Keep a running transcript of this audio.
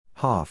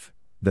Hoff,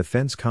 the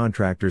Fence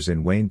Contractors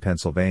in Wayne,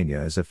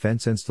 Pennsylvania is a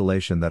fence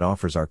installation that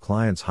offers our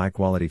clients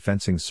high-quality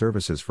fencing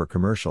services for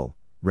commercial,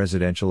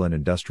 residential and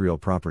industrial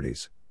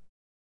properties.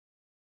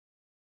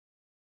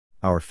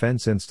 Our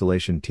fence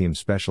installation team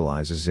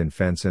specializes in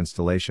fence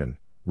installation,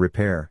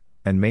 repair,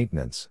 and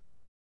maintenance.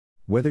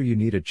 Whether you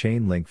need a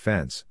chain link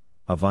fence,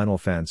 a vinyl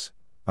fence,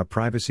 a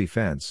privacy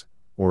fence,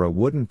 or a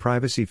wooden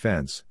privacy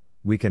fence,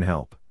 we can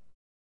help.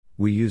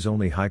 We use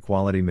only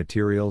high-quality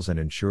materials and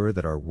ensure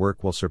that our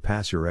work will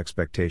surpass your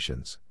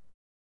expectations.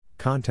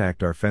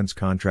 Contact our fence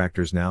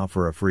contractors now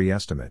for a free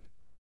estimate.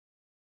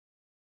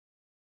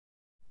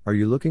 Are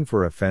you looking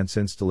for a fence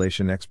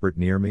installation expert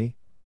near me?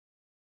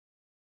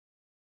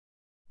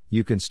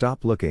 You can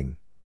stop looking.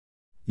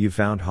 You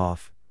found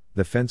Hoff,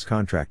 the Fence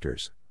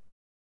Contractors.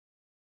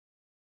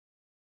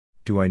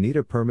 Do I need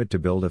a permit to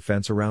build a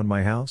fence around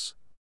my house?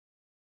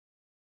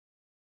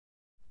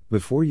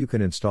 Before you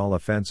can install a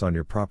fence on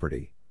your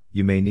property,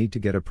 you may need to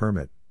get a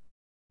permit.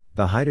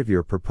 The height of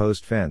your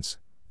proposed fence,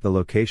 the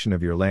location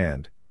of your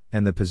land,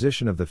 and the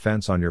position of the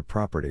fence on your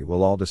property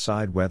will all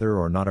decide whether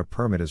or not a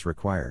permit is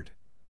required.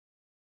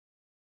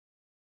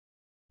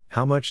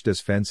 How much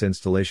does fence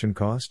installation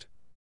cost?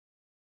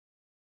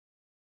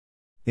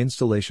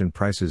 Installation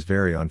prices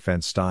vary on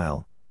fence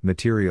style,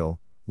 material,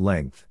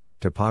 length,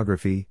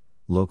 topography,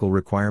 local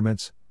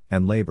requirements,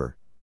 and labor.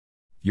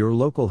 Your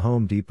local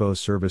Home Depot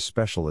service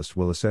specialist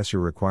will assess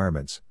your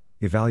requirements,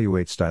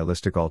 evaluate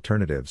stylistic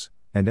alternatives,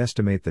 and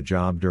estimate the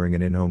job during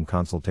an in-home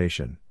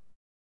consultation.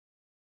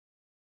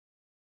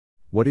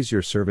 What is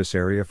your service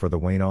area for the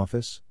Wayne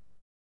office?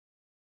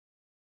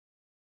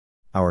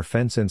 Our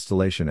fence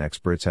installation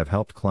experts have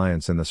helped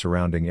clients in the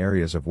surrounding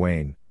areas of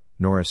Wayne,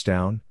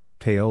 Norristown,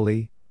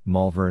 Paoli,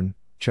 Malvern,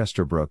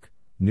 Chesterbrook,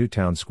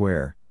 Newtown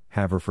Square,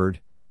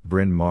 Haverford,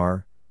 Bryn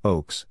Mawr,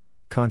 Oaks,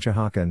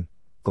 Conshohocken,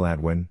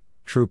 Gladwin,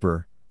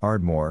 Trooper,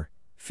 Ardmore,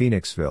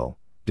 Phoenixville,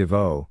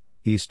 DeVoe,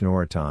 East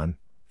Norriton,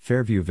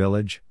 Fairview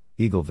Village,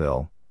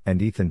 Eagleville,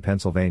 and Ethan,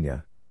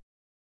 Pennsylvania.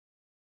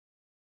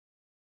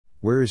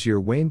 Where is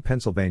your Wayne,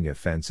 Pennsylvania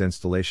fence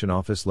installation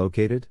office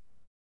located?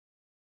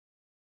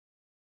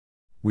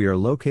 We are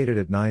located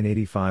at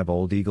 985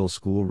 Old Eagle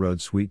School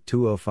Road, Suite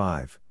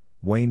 205,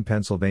 Wayne,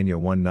 Pennsylvania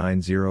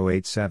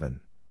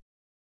 19087.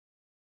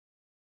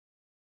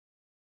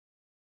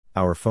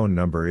 Our phone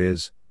number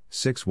is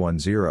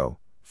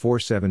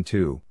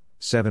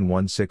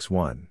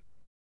 610-472-7161.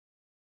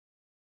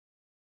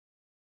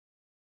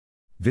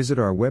 Visit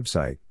our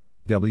website,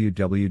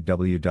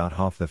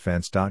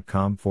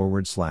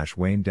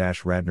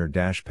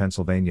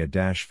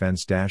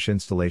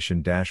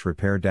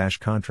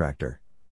 www.hoffthefence.com/Wayne-Radnor-Pennsylvania-Fence-Installation-Repair-Contractor.